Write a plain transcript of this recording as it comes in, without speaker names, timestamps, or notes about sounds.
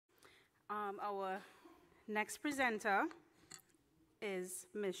Our next presenter is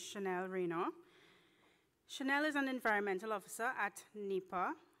Ms. Chanel Raynor. Chanel is an environmental officer at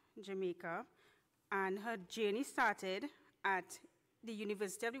NEPA, Jamaica, and her journey started at the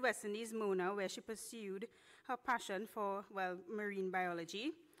University of the West Indies, Mona, where she pursued her passion for, marine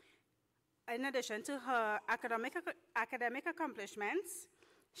biology. In addition to her academic accomplishments,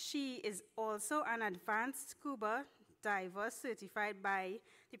 she is also an advanced scuba diver certified by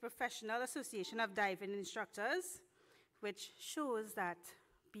the Professional Association of Diving Instructors, which shows that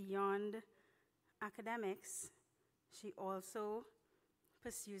beyond academics, she also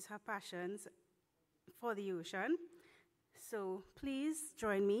pursues her passions for the ocean. So please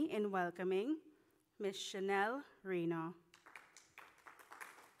join me in welcoming Ms. Chanel Raynor.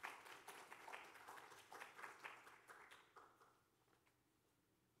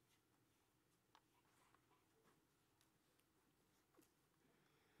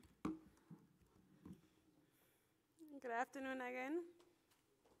 Good afternoon again.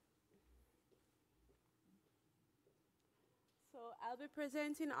 So I'll be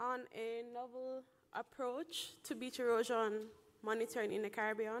presenting on a novel approach to beach erosion monitoring in the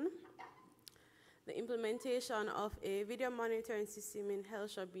Caribbean, the implementation of a video monitoring system in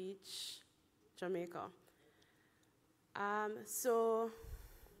Hellshire Beach, Jamaica. So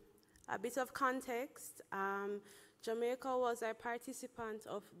a bit of context. Jamaica was a participant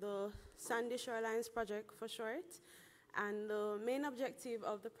of the Sandy Shorelines Project for short, and the main objective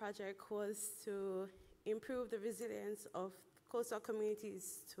of the project was to improve the resilience of coastal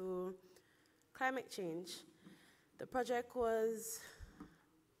communities to climate change. The project was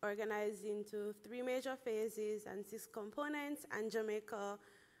organized into 3 major phases and 6 components, and Jamaica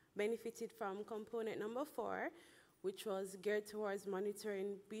benefited from component number 4, which was geared towards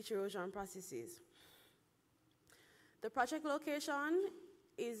monitoring beach erosion processes. The project location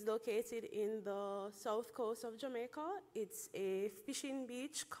is located in the south coast of Jamaica. It's a fishing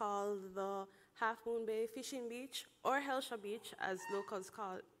beach called the Half Moon Bay Fishing Beach, or Hellshire Beach, as locals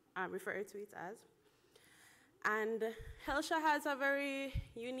refer to it as. And Hellshire has a very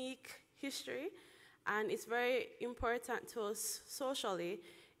unique history, and it's very important to us socially.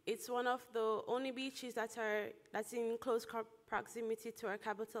 It's one of the only beaches that's in close proximity to our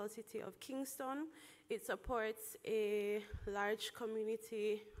capital city of Kingston. It supports a large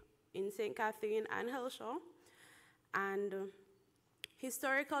community in St. Catherine and Hellshire. And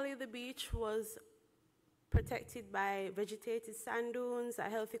historically, the beach was protected by vegetated sand dunes, a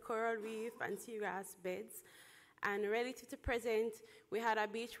healthy coral reef, and seagrass beds. And relative to present, we had a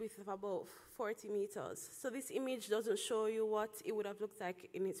beach width of about 40 meters. So this image doesn't show you what it would have looked like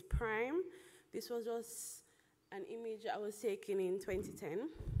in its prime. This was just an image I was taken in 2010.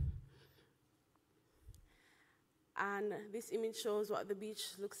 And this image shows what the beach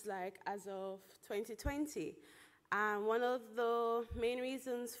looks like as of 2020. And one of the main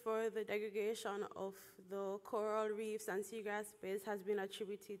reasons for the degradation of the coral reefs and seagrass beds has been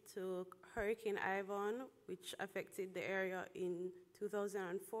attributed to Hurricane Ivan, which affected the area in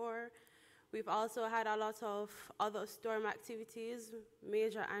 2004. We've also had a lot of other storm activities,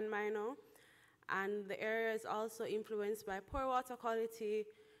 major and minor, and the area is also influenced by poor water quality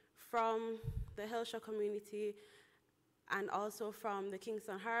from the Hellshire community and also from the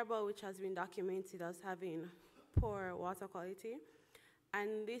Kingston Harbour, which has been documented as having poor water quality.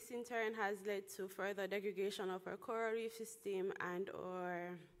 And this in turn has led to further degradation of our coral reef system and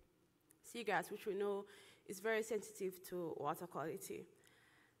our seagrass, which we know is very sensitive to water quality.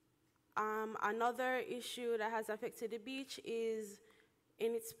 Another issue that has affected the beach is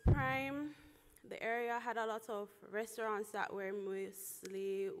in its prime, the area had a lot of restaurants that were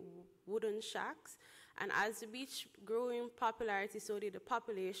mostly wooden shacks. And as the beach grew in popularity, so did the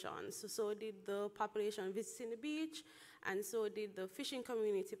population. So did the population visiting the beach, and so did the fishing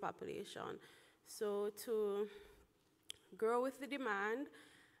community population. So to grow with the demand,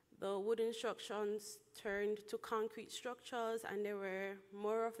 the wooden structures turned to concrete structures, and there were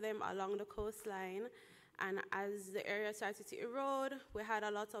more of them along the coastline. And as the area started to erode, we had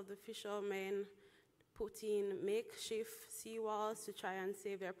a lot of the fishermen put in makeshift seawalls to try and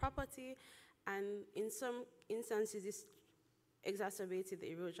save their property. And in some instances, this exacerbated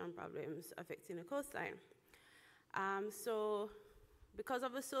the erosion problems affecting the coastline. So because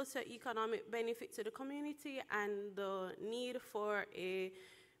of the socio-economic benefit to the community and the need for a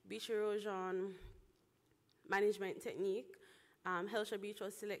beach erosion management technique, Hellshire Beach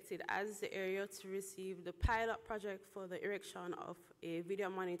was selected as the area to receive the pilot project for the erection of a video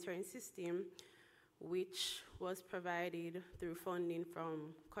monitoring system, which was provided through funding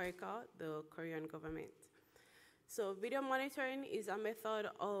from KOICA, the Korean government. So video monitoring is a method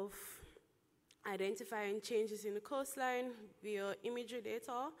of identifying changes in the coastline via imagery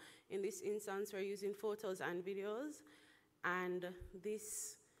data. In this instance, we're using photos and videos, and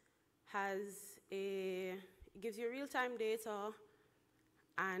this gives you real-time data,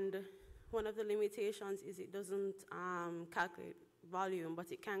 and one of the limitations is it doesn't calculate volume,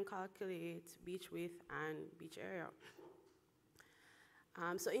 but it can calculate beach width and beach area.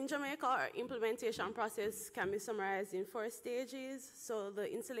 So in Jamaica, our implementation process can be summarized in 4 stages. So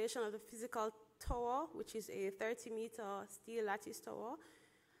the installation of the physical tower, which is a 30-meter steel lattice tower,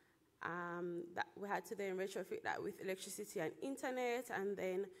 that we had to then retrofit that with electricity and internet, and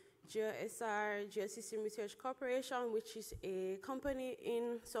then GeoSR, Geosystem Research Corporation, which is a company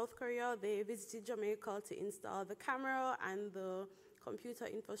in South Korea. They visited Jamaica to install the camera and the computer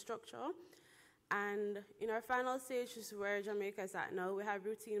infrastructure. And in our final stage, which is where Jamaica is at now, we have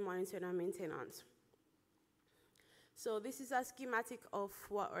routine monitoring and maintenance. So this is a schematic of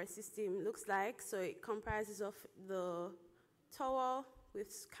what our system looks like. So it comprises of the tower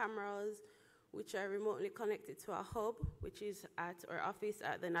with cameras, which are remotely connected to a hub, which is at our office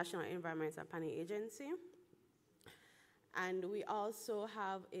at the National Environment and Planning Agency. And we also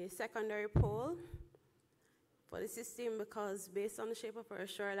have a secondary pole for the system, because based on the shape of our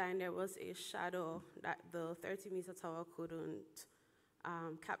shoreline, there was a shadow that the 30-meter tower couldn't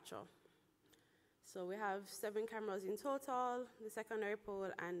capture. So we have 7 cameras in total, the secondary pole,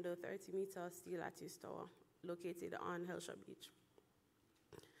 and the 30-meter steel lattice tower located on Hellshire Beach.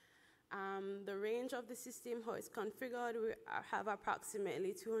 The range of the system, how it's configured, we have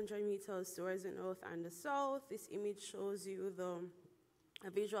approximately 200 meters towards the north and the south. This image shows you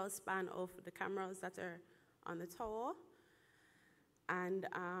a visual span of the cameras that are on the tower. And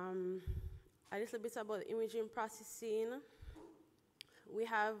a little bit about the imaging processing. We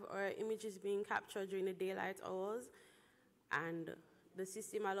have our images being captured during the daylight hours, and the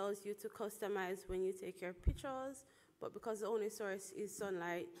system allows you to customize when you take your pictures, but because the only source is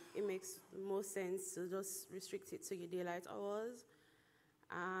sunlight, it makes the most sense to just restrict it to your daylight hours.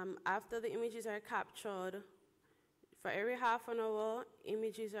 After the images are captured, for every half an hour,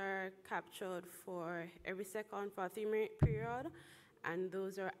 images are captured for every second for a 3-minute period, and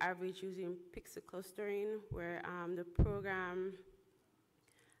those are averaged using pixel clustering, where the program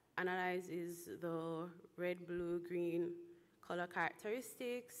analyzes the red, blue, green color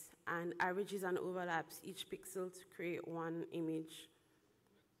characteristics and averages and overlaps each pixel to create one image.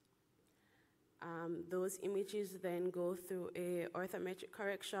 Those images then go through a orthometric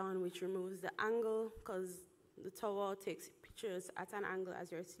correction, which removes the angle, because the tower takes pictures at an angle,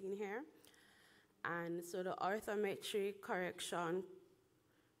 as you're seeing here. And so the orthometric correction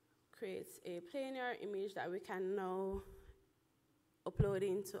creates a planar image that we can now upload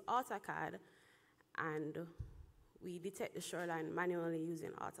into AutoCAD, and we detect the shoreline manually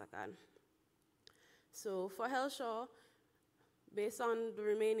using AutoCAD. So for Hellshire, based on the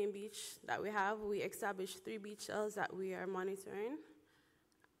remaining beach that we have, we established 3 beach cells that we are monitoring.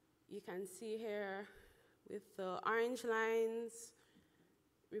 You can see here with the orange lines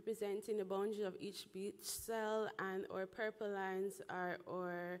representing the boundaries of each beach cell, and our purple lines are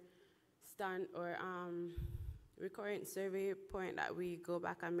our recurrent survey point that we go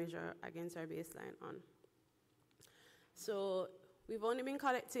back and measure against our baseline on. So we've only been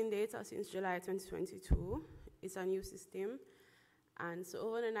collecting data since July 2022. It's a new system. And so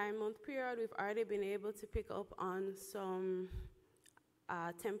over the 9-month period, we've already been able to pick up on some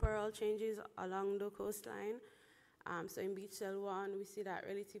temporal changes along the coastline. So in beach cell 1, we see that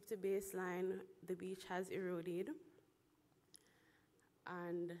relative to baseline, the beach has eroded.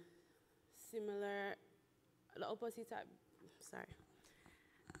 And similar, the opposite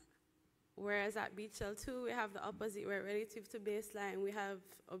whereas at beach cell 2, we have the opposite, where relative to baseline, we have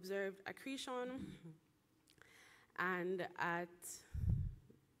observed accretion. And at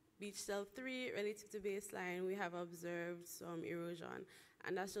beach cell 3, relative to baseline, we have observed some erosion.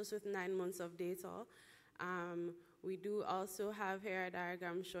 And that's just with 9 months of data. We do also have here a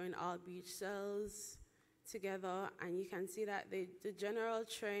diagram showing all beach cells together, and you can see that the general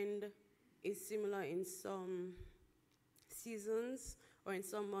trend is similar in some seasons, or in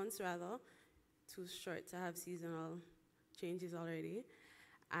some months rather, too short to have seasonal changes already.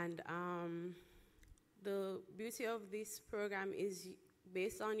 And the beauty of this program is,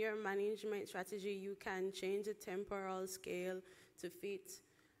 based on your management strategy, you can change the temporal scale to fit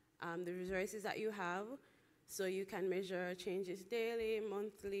the resources that you have. So you can measure changes daily,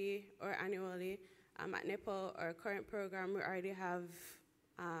 monthly, or annually. At NEPA, our current program, we already have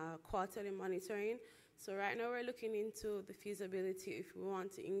quarterly monitoring. So right now we're looking into the feasibility if we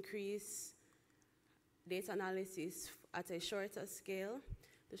want to increase data analysis at a shorter scale.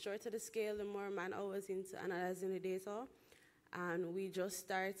 The shorter the scale, the more man hours into analyzing the data. And we just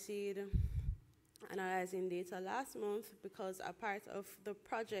started analyzing data last month because a part of the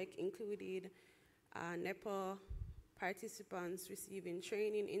project included NEPA participants receiving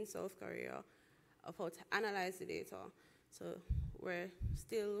training in South Korea of how to analyze the data. So we're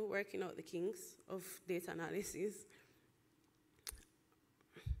still working out the kinks of data analysis.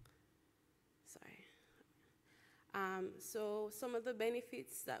 So some of the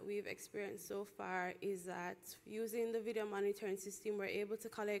benefits that we've experienced so far is that using the video monitoring system, we're able to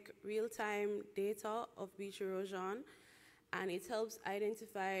collect real-time data of beach erosion, and it helps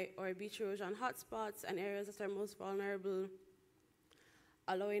identify our beach erosion hotspots and areas that are most vulnerable,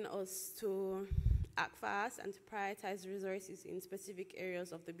 allowing us to act fast and to prioritize resources in specific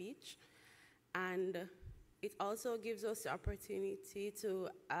areas of the beach. And it also gives us the opportunity to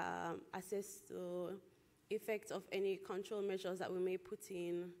assess the effect of any control measures that we may put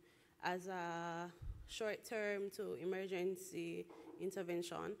in as a short-term to emergency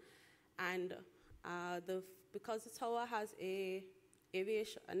intervention. And because the tower has a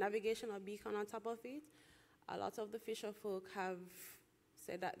navigational beacon on top of it, a lot of the fisher folk have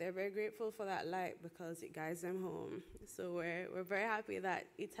said that they're very grateful for that light because it guides them home. So we're very happy that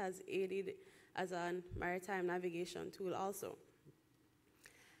it has aided as a maritime navigation tool also.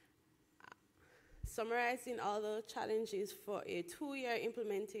 Summarizing all the challenges for a 2-year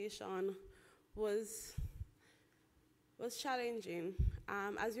implementation was challenging.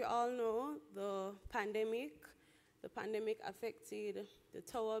 As you all know, the pandemic affected the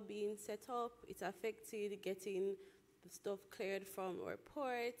tower being set up. It affected getting the stuff cleared from our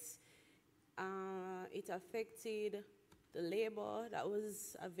ports. It affected the labor that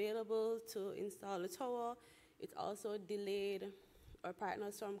was available to install the tower. It also delayed our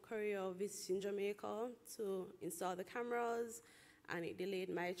partners from Korea visiting Jamaica to install the cameras, and it delayed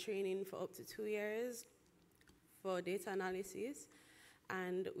my training for up to 2 years for data analysis.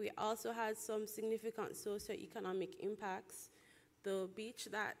 And we also had some significant socio-economic impacts. The beach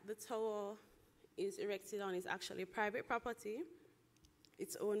that the tower is erected on is actually private property.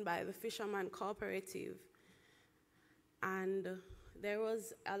 It's owned by the Fisherman Cooperative. And there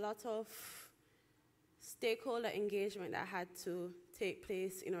was a lot of stakeholder engagement that had to take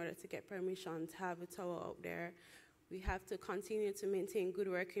place in order to get permission to have a tower out there. We have to continue to maintain good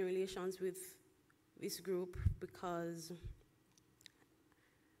working relations with this group because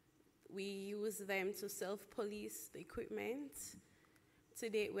we use them to self-police the equipment. To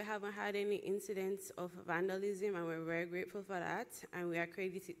date, we haven't had any incidents of vandalism, and we're very grateful for that, and we are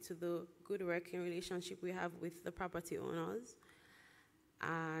credited to the good working relationship we have with the property owners.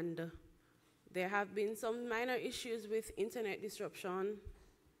 And there have been some minor issues with internet disruption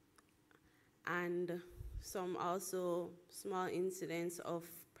and some also small incidents of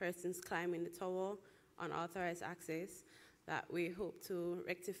persons climbing the tower unauthorized access that we hope to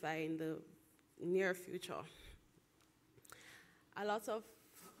rectify in the near future. A lot of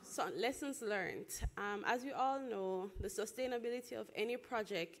lessons learned. As we all know, the sustainability of any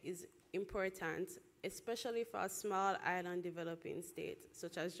project is important, especially for a small island developing state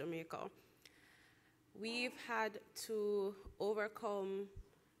such as Jamaica. We've had to overcome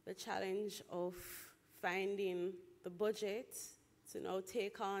the challenge of finding the budget to now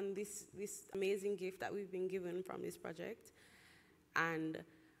take on this amazing gift that we've been given from this project. And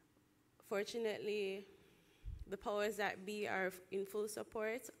fortunately, the powers that be are in full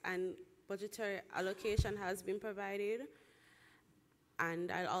support, and budgetary allocation has been provided.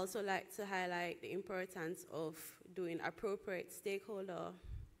 And I'd also like to highlight the importance of doing appropriate stakeholder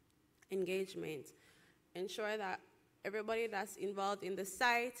engagement. Ensure that everybody that's involved in the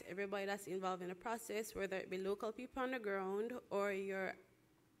site, everybody that's involved in the process, whether it be local people on the ground or your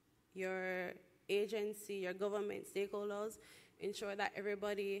agency, your government stakeholders, ensure that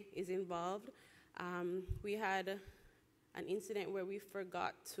everybody is involved. We had an incident where we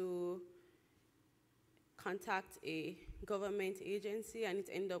forgot to contact a government agency, and it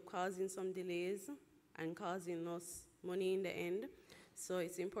ended up causing some delays and causing us money in the end. So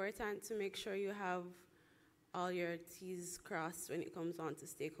it's important to make sure you have all your T's crossed when it comes on to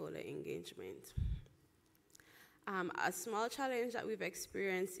stakeholder engagement. A small challenge that we've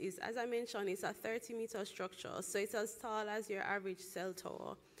experienced is, as I mentioned, it's a 30-meter structure, so it's as tall as your average cell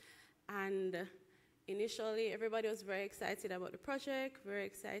tower. And initially, everybody was very excited about the project, very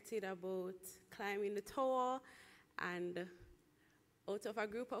excited about climbing the tower, and out of a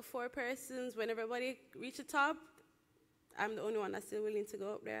group of 4 persons, when everybody reached the top, I'm the only one that's still willing to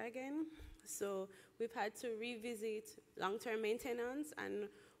go up there again. So we've had to revisit long-term maintenance, and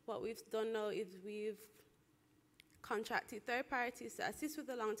what we've done now is we've contracted third parties to assist with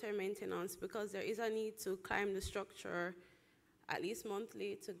the long-term maintenance because there is a need to climb the structure at least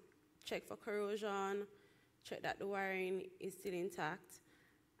monthly to check for corrosion, check that the wiring is still intact.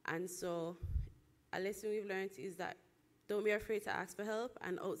 And so a lesson we've learned is that don't be afraid to ask for help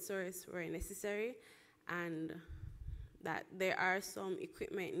and outsource where necessary, and that there are some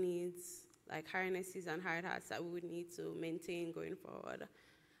equipment needs like harnesses and hard hats that we would need to maintain going forward.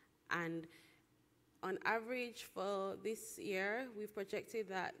 And on average for this year, we've projected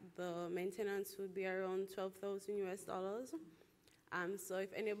that the maintenance would be around $12,000 US. So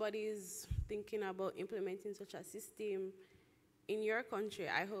if anybody is thinking about implementing such a system in your country,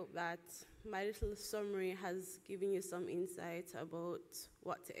 I hope that my little summary has given you some insight about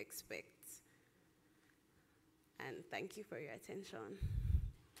what to expect. And thank you for your attention.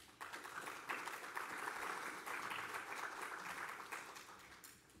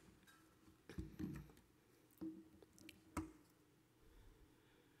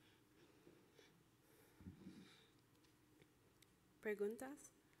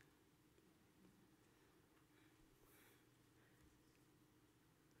 Preguntas?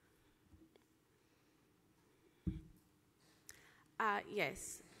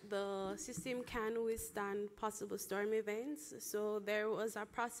 Yes, the system can withstand possible storm events. So there was a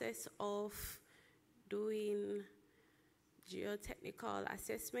process of doing geotechnical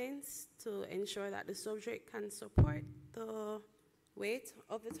assessments to ensure that the subject can support the weight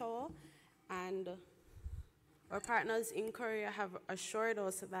of the tower. And our partners in Korea have assured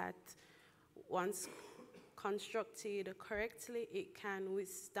us that once constructed correctly, it can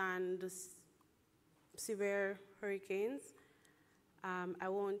withstand severe hurricanes. I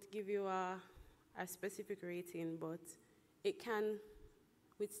won't give you a specific rating, but it can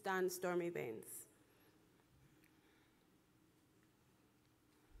withstand storm events.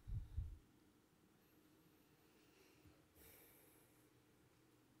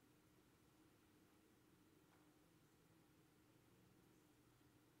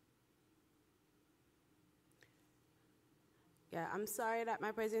 Yeah, I'm sorry that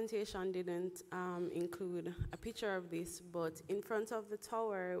my presentation didn't include a picture of this, but in front of the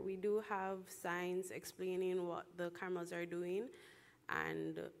tower, we do have signs explaining what the cameras are doing,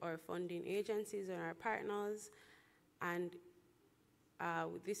 and our funding agencies and our partners. And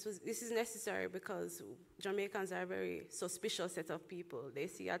this is necessary because Jamaicans are a very suspicious set of people. They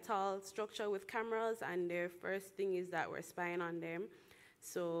see a tall structure with cameras, and their first thing is that we're spying on them.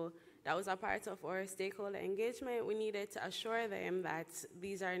 So that was a part of our stakeholder engagement. We needed to assure them that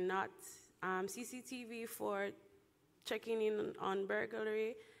these are not CCTV for checking in on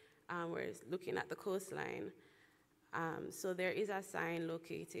burglary. We're looking at the coastline. So there is a sign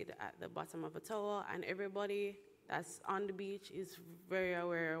located at the bottom of the tower, and everybody that's on the beach is very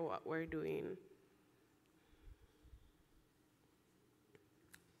aware of what we're doing.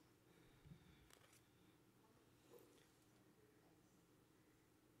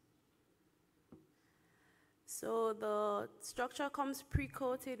 So the structure comes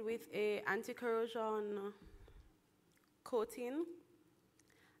pre-coated with a anti-corrosion coating,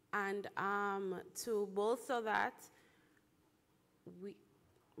 and to bolster that,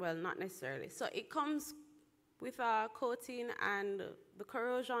 well, not necessarily. So it comes with a coating, and the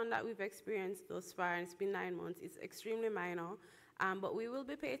corrosion that we've experienced thus far, and it's been 9 months, is extremely minor, but we will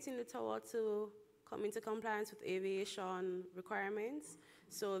be painting the tower to come into compliance with aviation requirements.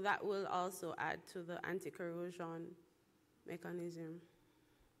 So that will also add to the anti-corrosion mechanism.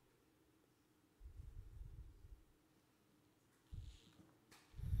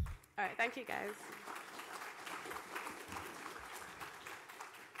 All right, thank you guys.